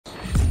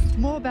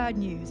More bad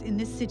news in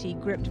this city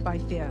gripped by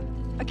fear.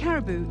 A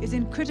caribou is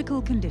in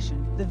critical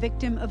condition, the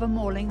victim of a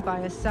mauling by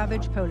a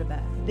savage polar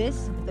bear.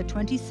 This, the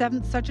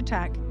 27th such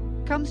attack,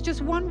 comes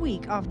just 1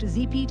 week after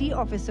ZPD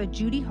officer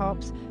Judy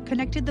Hopps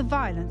connected the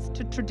violence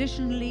to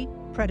traditionally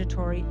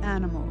predatory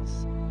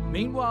animals.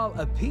 Meanwhile,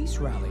 a peace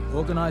rally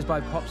organised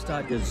by pop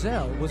star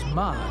Gazelle was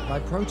marred by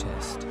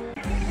protest.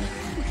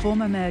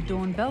 Former Mayor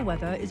Dawn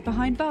Bellwether is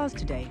behind bars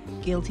today,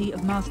 guilty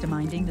of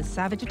masterminding the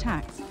savage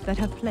attacks that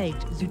have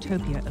plagued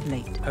Zootopia of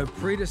late. Her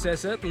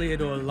predecessor,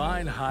 Theodore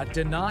Lionheart,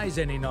 denies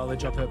any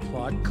knowledge of her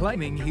plot,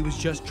 claiming he was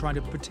just trying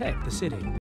to protect the city.